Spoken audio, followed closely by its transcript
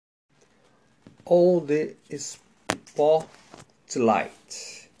on the spotlight.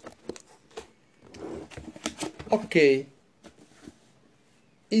 Okay.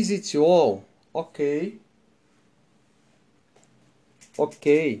 Is it on? Okay.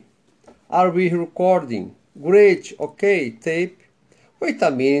 Okay. Are we recording? Great. Okay. Tape. Wait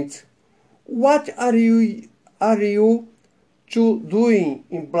a minute. What are you two doing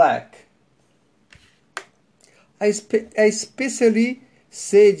in black? I especially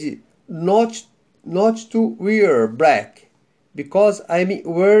said not to wear black because I'm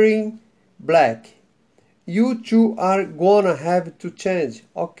wearing black. You two are gonna have to change.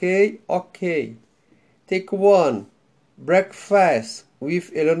 Okay, okay. Take one. Breakfast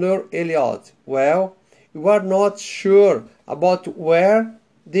with Eleanor Elliot. Well, you are not sure about where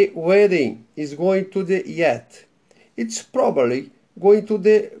the wedding is going to be yet. It's probably going to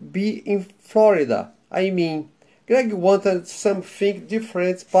be in Florida. I mean, Greg wanted something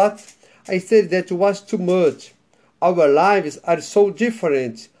different, but I said that was too much. Our lives are so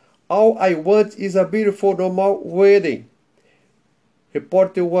different. All I want is a beautiful normal wedding.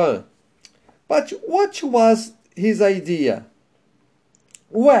 Reporter 1. But what was his idea?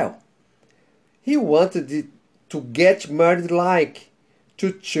 Well, he wanted to get married like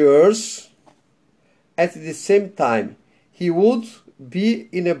two churches at the same time. He would be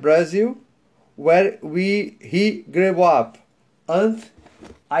in Brazil where he grew up, and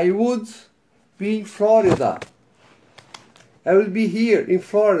I would be in Florida. I will be here in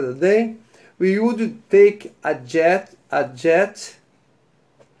Florida. Then we would take a jet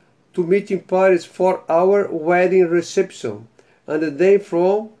to meet in Paris for our wedding reception, and then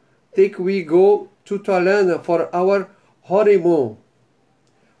from we go to Thailand for our honeymoon.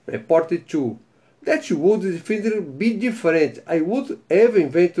 Reporter 2. That would definitely be different. I would even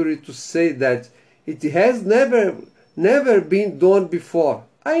venture to say that it has never been done before.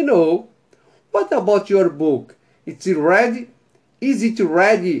 I know. What about your book? It's ready? Is it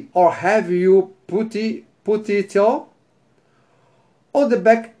ready, or have you put it on the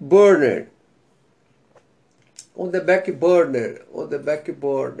back burner? On the back burner. On the back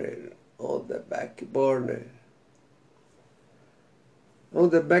burner. On the back burner. On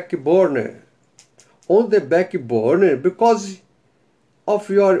the back burner. On the back burner because of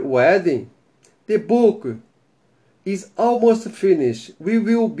your wedding. The book is almost finished. We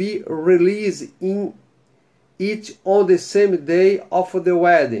will be releasing it on the same day of the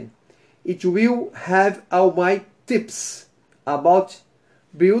wedding. It will have all my tips about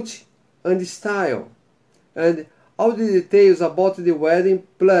beauty and style, and all the details about the wedding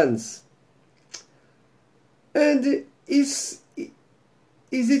plans. And is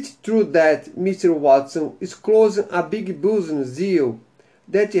it true that Mr. Watson is closing a big business deal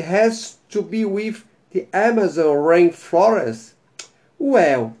that has to be with the Amazon rainforest?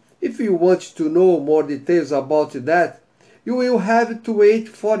 Well, if you want to know more details about that, you will have to wait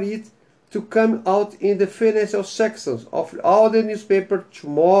for it to come out in the financial sections of all the newspapers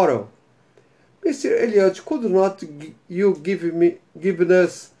tomorrow. Mr. Elliot, could not you give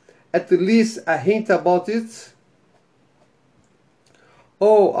us at least a hint about it?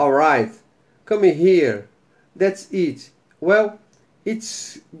 Oh, all right. Come here. That's it. Well,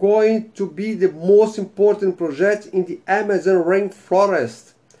 it's going to be the most important project in the Amazon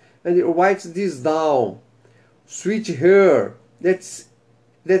rainforest. And it writes this down. Sweet hair. That's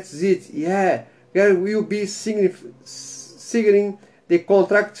it. Yeah. There will be signing the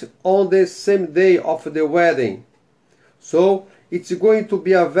contract on the same day of the wedding. So it's going to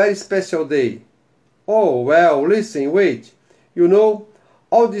be a very special day. Oh, well, listen, wait. You know,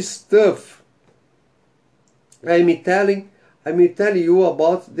 all this stuff I'm telling you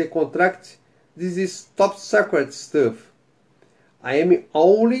about the contract, this is top secret stuff. I am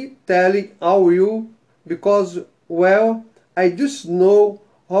only telling all you because, well, I just know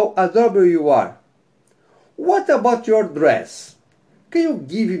how adorable you are. What about your dress? Can you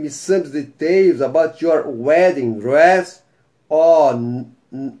give me some details about your wedding dress? Oh,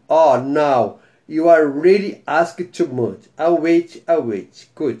 no. You are really asking too much. I'll wait.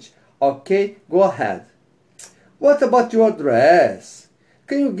 Good. Okay, go ahead. What about your dress?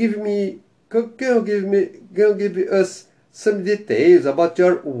 Can you give us some details about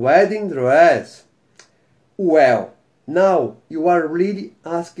your wedding dress? Well, now you are really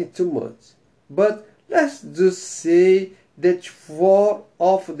asking too much. But let's just say that 4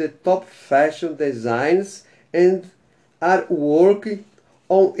 of the top fashion designers and are working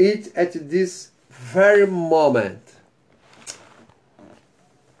on it at this very moment.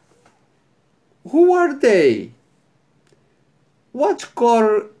 Who are they? What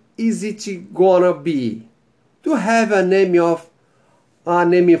color is it gonna be? Do you have a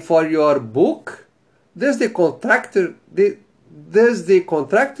name for your book? Does the contractor,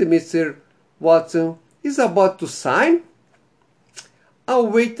 Mr. Watson, is about to sign? Oh,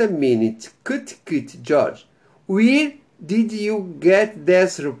 wait a minute. Cut, George. Where did you get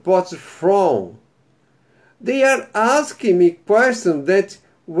these reports from? They are asking me questions that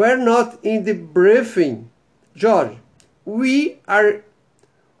were not in the briefing. George, where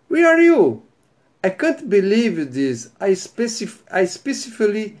are you? I can't believe this. I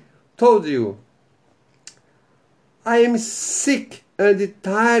specifically told you. I am sick and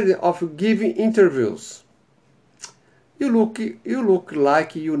tired of giving interviews. You look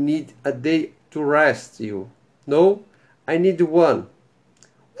like you need a day to rest you. No, I need one.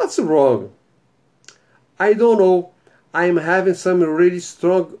 What's wrong? I don't know. I'm having some really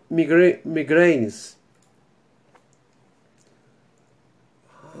strong migraines.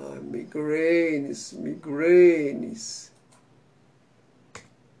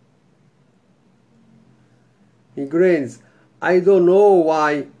 Migraines. I don't know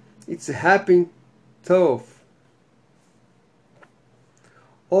why it's happening tough.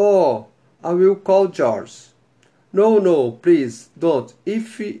 Oh, I will call George. No, please don't.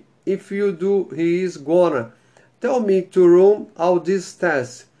 If you do, he is gonna tell me to run all these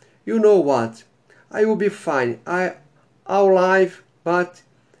tests. You know what? I will be fine. I'll live, but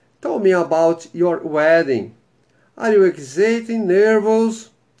tell me about your wedding. Are you excited, nervous?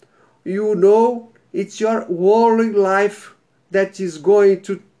 You know, it's your whole life that is going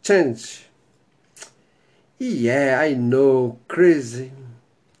to change. Yeah, I know, crazy.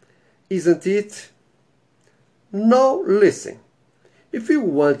 Isn't it? Now listen. If you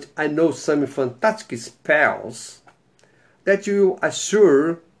want, I know some fantastic spells that you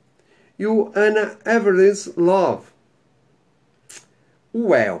assure you an evidence love.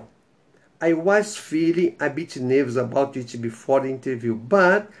 Well, I was feeling a bit nervous about it before the interview,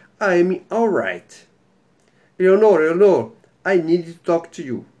 but I'm alright. Eleanor, I need to talk to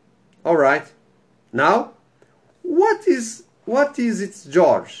you. Alright. Now, what is it,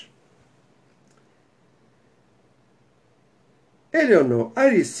 George? Eleanor, I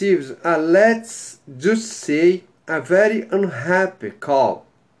received a, let's just say, a very unhappy call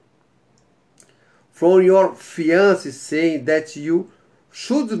from your fiancé saying that you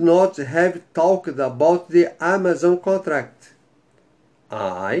should not have talked about the Amazon contract.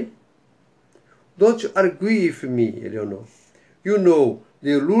 Don't you agree with me, Eleanor? You know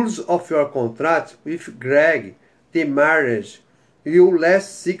the rules of your contract with Greg, the marriage will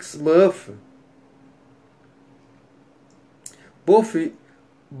last 6 months. Both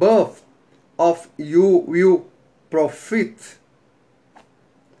of you will profit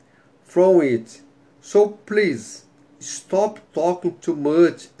from it. So please, stop talking too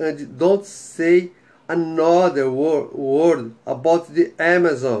much and don't say another word about the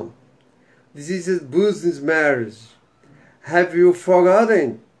Amazon. This is a business marriage. Have you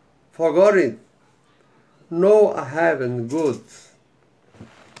forgotten? No, I haven't. Good.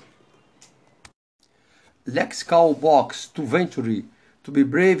 Let's call Box to Venturi to be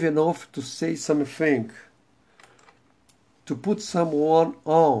brave enough to say something. To put someone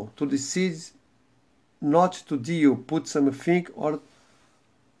on, to decide not to deal, put something or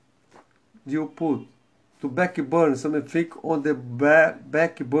deal put. To backburn something on the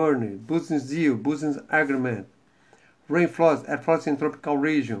back burner, business deal, business agreement. Rainfalls at floods in tropical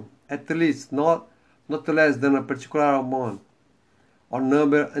region, at least not less than a particular amount or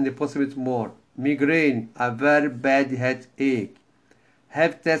number and possibly more. Migraine, a very bad headache.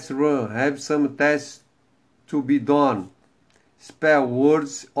 Have tests run, have some tests to be done. Spell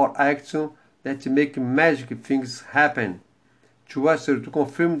words or action that make magic things happen. To answer, to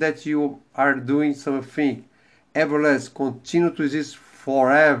confirm that you are doing something. Everlast, continue to exist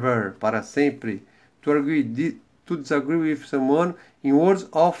forever, para sempre. To agree, to disagree with someone in words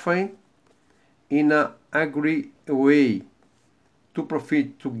often in an angry way. To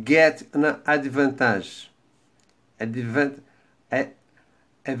profit, to get an advantage. Advantages.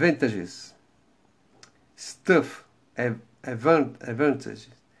 Stuff, advantages.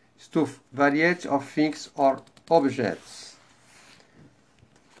 Stuff, variety of things or objects.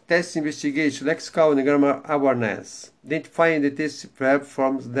 Test investigation, lexical and grammar awareness. Identifying the test verb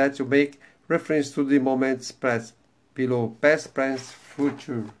forms that you make reference to the moments past below. Past, present,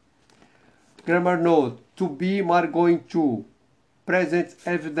 future. Grammar note. To be more going to. Present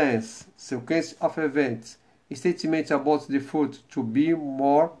evidence. Sequence of events. Statement about the food. To be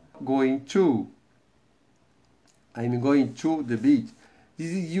more going to. I'm going to the beach.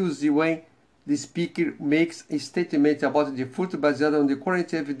 This is used when the speaker makes a statement about the food based on the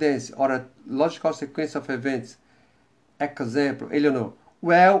current evidence or a logical sequence of events. Example, Eleanor,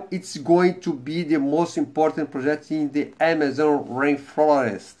 Well, it's going to be the most important project in the Amazon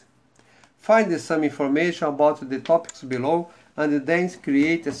rainforest. Find some information about the topics below and then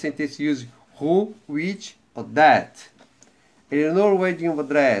create a sentence using who, which, or that. Eleanor wedding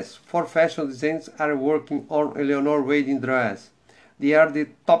dress. 4 fashion designers are working on Eleanor wedding dress. They are the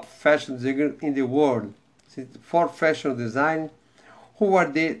top fashion designers in the world. 4 fashion design. Who are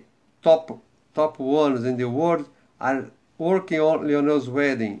the top ones in the world are working on Eleanor's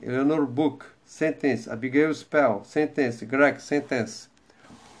wedding. Eleanor book. Sentence. Abigail spell. Sentence. Greg. Sentence.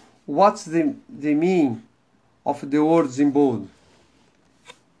 What's the meaning of the words in bold?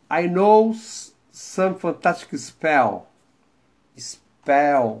 I know some fantastic spell.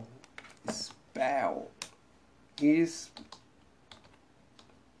 Spell is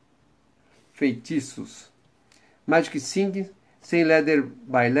feitiços. Magic sing, say letter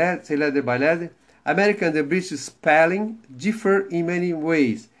by letter. American and the British spelling differ in many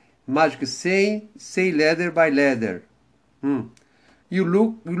ways. Magic say letter by letter. You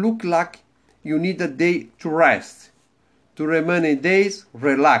look like you need a day to rest. To remaining days,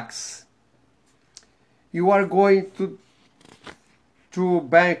 relax. You are going to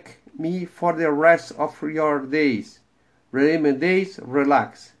bank me for the rest of your days. Remaining days,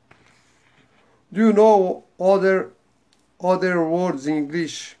 relax. Do you know other words in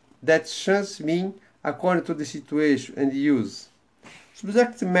English that chance mean according to the situation and use?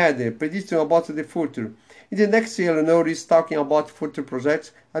 Subject matter, prediction about the future. In the next Eleanor is talking about future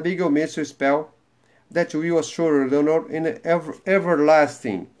projects. Abigail mentions a spell that will assure Eleanor in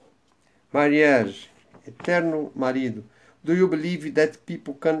everlasting marriage, eterno marido. Do you believe that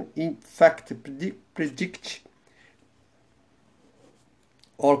people can in fact predict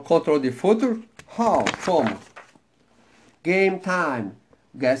or control the future? How? Como? Game time.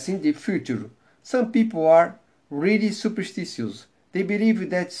 Guessing the future. Some people are really superstitious. They believe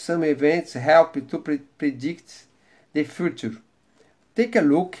that some events help to predict the future. Take a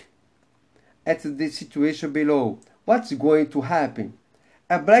look at the situation below. What's going to happen?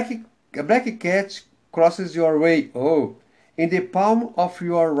 A black cat crosses your way. Oh, in the palm of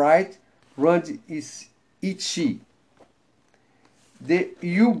your right hand is itchy.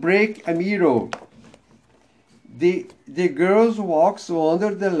 You break a mirror. The girl walks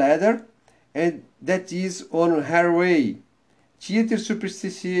under the ladder, and that is on her way. Theater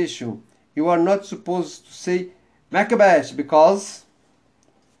superstition. You are not supposed to say Macbeth because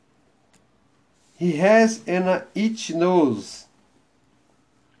he has an itchy nose.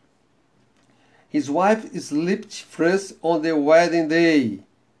 His wife slept first on the wedding day.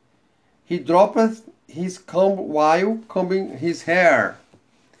 He dropped his comb while combing his hair.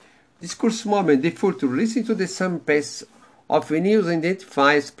 Discourse moment, the future. Listen to the some pace of news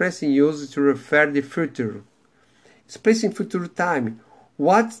identify expressing used to refer the future. Expressing future time.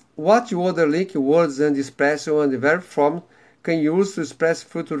 What you other link words and expression and verb form can use to express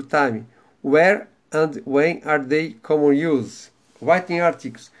future time? Where and when are they common use? Writing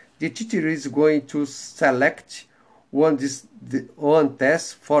articles. The teacher is going to select one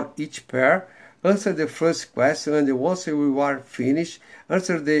test for each pair. Answer the first question, and once you are finished,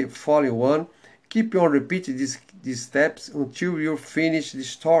 answer the following one. Keep on repeating these steps until you finish the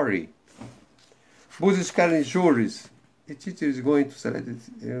story. Buscar injuries. The teacher is going to select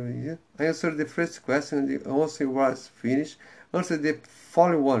it. Answer the first question, and once you was finished, answer the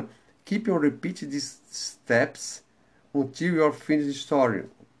following one. Keep on repeating these steps until you are finished the story.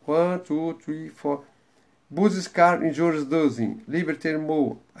 1, 2, 3, 4. Buses car injures dozen. Liberty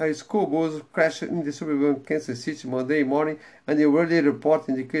Mall. A school bus crashed in the suburban Kansas City Monday morning, and the early report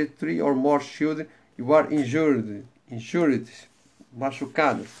indicated 3 or more children were injured.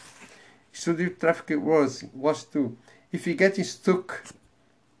 Machucados. Study traffic rules. Watch 2. If you get stuck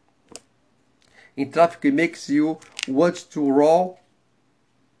in traffic, it makes you want to roll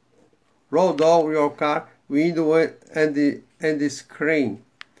down your car window and the screen.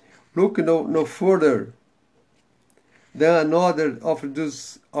 Look no further than another of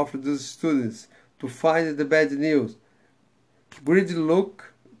those students to find the bad news. Gridlock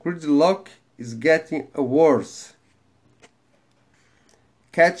is getting worse.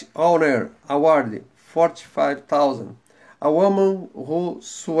 Cat owner award 45,000. A woman who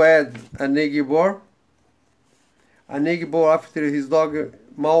sued a neighbor after his dog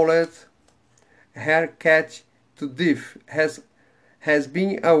mauled her cat to death has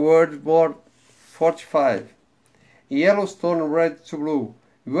been awarded more 45. Yellowstone red to blue.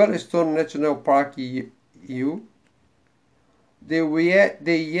 Yellowstone National Park U. The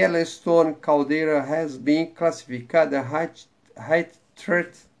Yellowstone caldera has been classified a high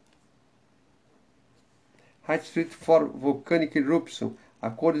threat for volcanic eruption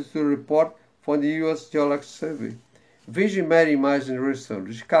according to a report from the U.S. Geological Survey. Virgin Mary Imagine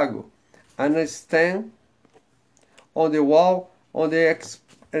Restaurant, Chicago, and a stand on the wall on the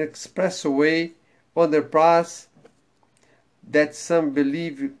expressway underpass that some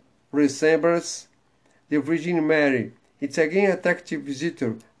believe resembles the Virgin Mary. It's again attractive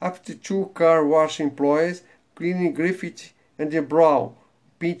visitor after two car wash employees cleaning graffiti and the brown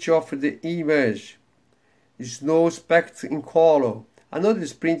pitch of the image. Snow expected in color. Another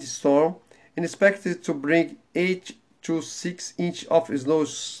spring storm and expected to bring 8 to 6 inches of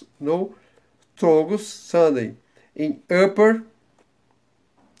snow totals Sunday in upper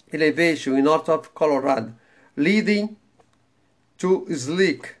elevation in north of Colorado, leading to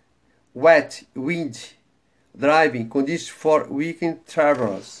slick, wet, windy driving conditions for weekend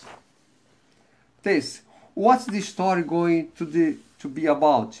travelers. This, what's the story going to be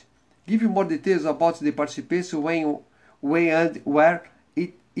about? Give you more details about the participation when and where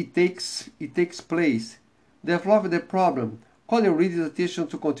it takes place. Develop the problem. Call your reader's attention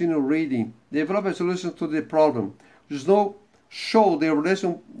to continue reading. Develop a solution to the problem. Show the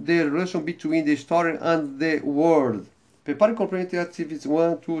relation between the story and the world. Prepare complementary activities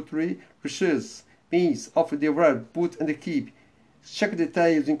 1, 2, 3. Research means of the verb put and keep. Check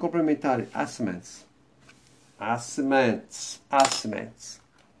details in complementary assignments.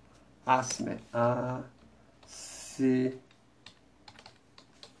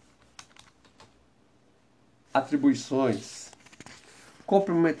 Atribuições.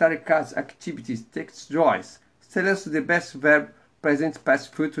 Complementary cards, activities, text choice. Select the best verb, present,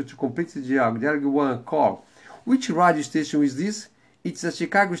 past, future to complete the dialogue. Dialogue 1, call. Which radio station is this? It's a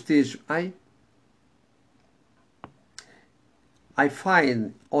Chicago station. I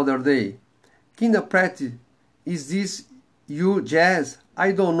find other day. Kinda pretty. Is this you, Jazz?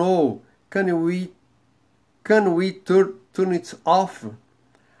 I don't know. Can we turn it off?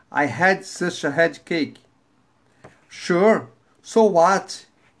 I had such a headache. Sure. So what?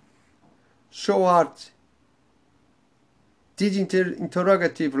 Did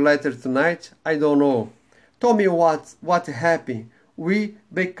interrogative letter tonight? I don't know. Tell me what happened. We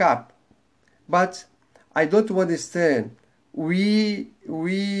break up. But I don't understand. We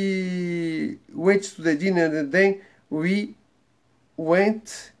went to the dinner and then we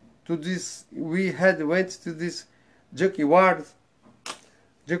went to this junkyard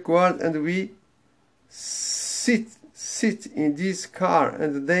and we sit in this car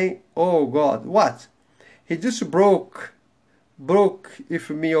and then, oh God, what? He just broke with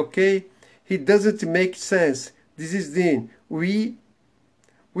me, okay? He doesn't make sense. This is then we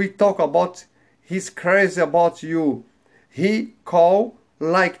talk about he's crazy about you. He call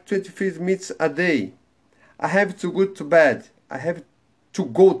like 25 minutes a day. I have to go to bed.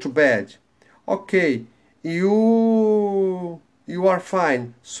 Okay, you are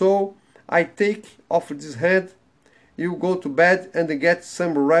fine. So I take off this hand. You go to bed and get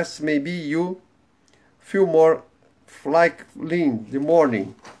some rest. Maybe you feel more like in the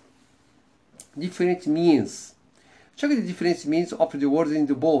morning. Different means. Check the different means of the words in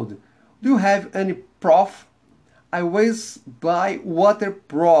the bold. Do you have any prof? I always buy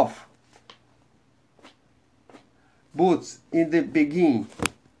waterproof boots in the beginning.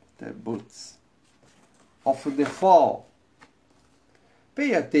 The boots of the fall.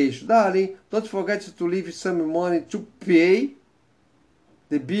 Pay attention, darling. Don't forget to leave some money to pay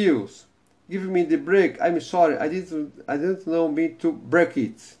the bills. Give me the break. I'm sorry. I didn't know me to break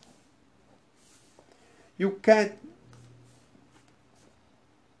it. You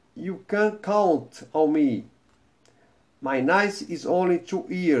can count on me. My niece is only 2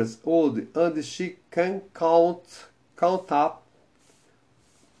 years old and she can count up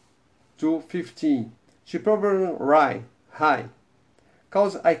to 15. She probably right. Hi.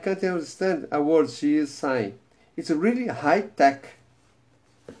 Cause I can't understand a word she is saying. It's really high tech.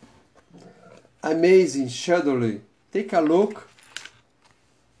 Amazing, shudderingly. Take a look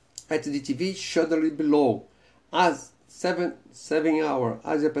at the TV shudderingly below. As 7 hour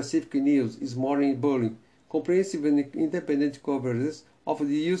Asia Pacific News is morning bullying. Comprehensive and independent coverage of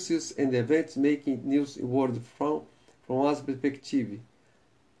the issues and events making news world from Asia perspective.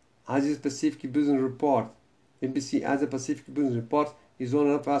 Asia Pacific Business Report. BBC Asia Pacific Business Report is one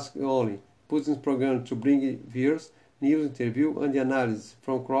of us only. Putin's program to bring viewers news, interview, and analysis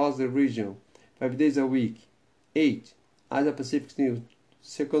from across the region. 5 days a week. 8. Asia Pacific News.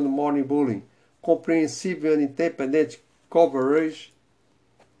 Second morning bullying. Comprehensive and independent coverage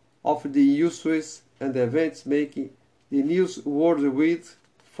of the issues and events making the news worldwide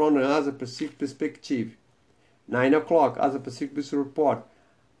from an Asia Pacific perspective. 9 o'clock, Asia Pacific Business Report.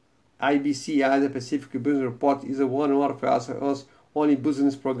 IBC Asia Pacific Business Report is one of us only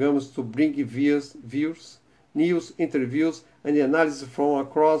business programs to bring views, news, interviews, and analysis from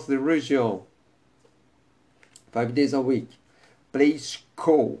across the region. 5 days a week. Play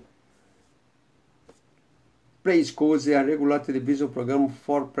School. Play School is a regular television program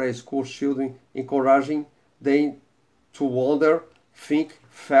for preschool children, encouraging them to wonder, think,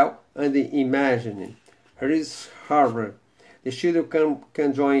 feel, and imagine. Here is Harvard. The children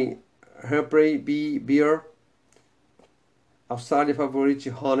can join Humphrey B. Beer, Australia's favorite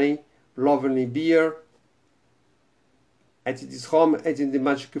honey, lovely beer, at this home and in the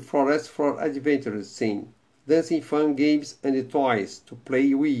magic forest for adventures, scene, dancing, fun, games, and toys to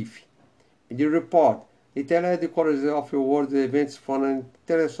play with. In the report, they tell the course of world events for an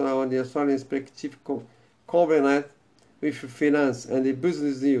international and Australian perspective covenant with finance and the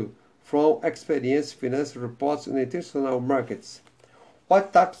business deal from experience, finance reports, and international markets.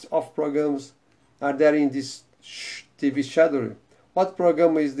 What types of programs are there in this TV schedule? What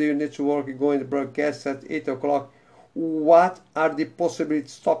program is the network going to broadcast at 8 o'clock? What are the possible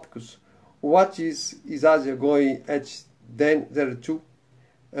topics? What is Asia going at 10:02?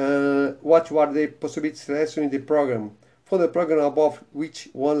 What were the possibilities lesson in the program? For the program above, which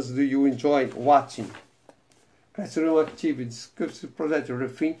ones do you enjoy watching? Classroom activities, discuss project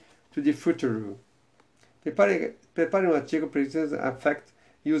referring to the future. Prepare um artigo present affect,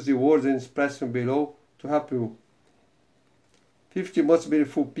 use the words and expression below to help you. 50 most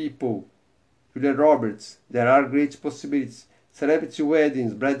beautiful people. Julia Roberts, there are great possibilities. Celebrity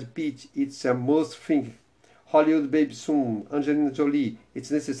weddings, Brad Pitt, it's a must thing. Hollywood baby soon, Angelina Jolie,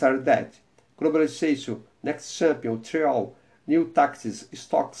 it's necessary that. Globalization, next champion, trial, new taxes,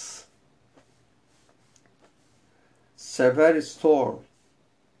 stocks. Severe storm.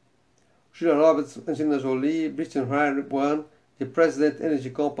 Julia Roberts, Angelina Jolie, Britain Hire One, the President Energy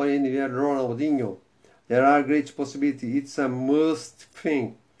Company, and Ronaldinho. There are great possibilities. It's a must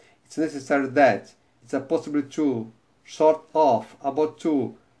thing. It's necessary that. It's a possible to. Sort of. About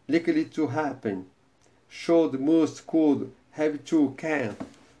to. Likely to happen. Should, must, could. Have to, can.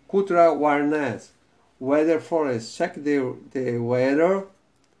 Cultural awareness. Weather forecast. Check the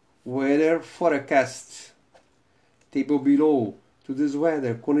weather forecast. Table below. To this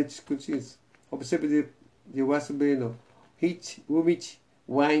weather. Connect conditions. Observe the west below. Heat, humidity,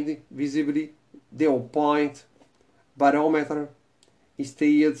 wind, visibility, dew point, barometer,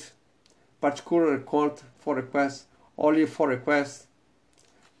 stage, particular count for request, only for request,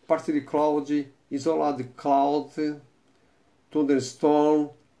 partly cloudy, isolated cloud, thunderstorm,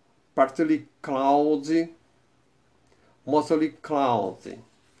 partly cloudy, mostly cloudy.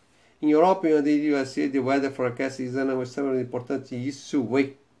 In Europe and the USA, the weather forecast is an extremely important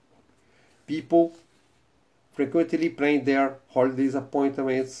issue. People frequently plan their holidays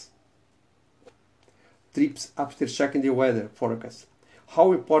appointments, trips after checking the weather forecast.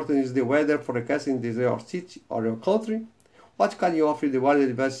 How important is the weather forecast in your city or your country? What can you offer the weather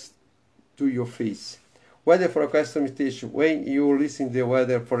advice to your face? Weather forecast imitation. When you listen to the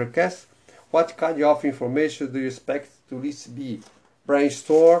weather forecast, what kind of information do you expect to be?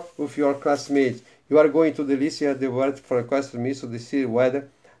 Brainstorm with your classmates. You are going to listen the weather forecast me so the city weather.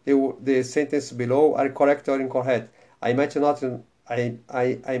 The sentence below are correct or incorrect. I might not rain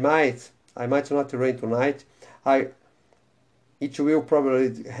tonight. It will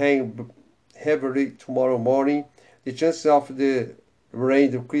probably rain heavily tomorrow morning. The chances of the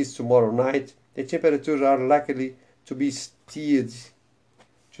rain decrease tomorrow night. The temperatures are likely to be steady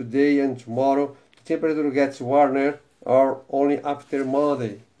today and tomorrow. The temperature gets warmer or only after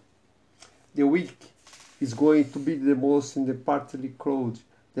Monday. The week is going to be the most in the partly cloudy.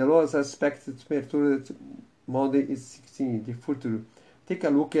 The lowest expected temperature Monday is 16. The future. Take a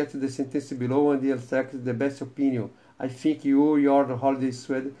look at the sentence below and select the best opinion. I think your holidays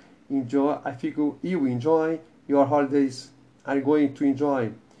will enjoy. I think you enjoy your holidays. Are going to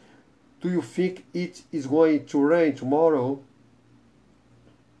enjoy. Do you think it is going to rain tomorrow?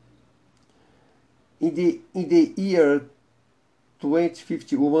 In the year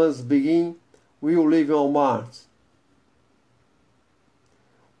 2050, humans begin. Will live on Mars.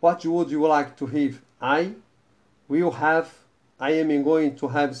 What would you like to have? I am going to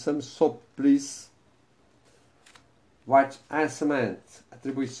have some soup, please. White assignment,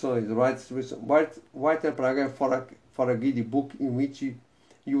 atribuições, right distribution. Write a paragraph for a guide book in which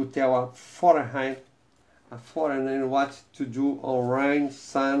you tell a foreigner what to do on rain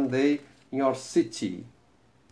Sunday in your city.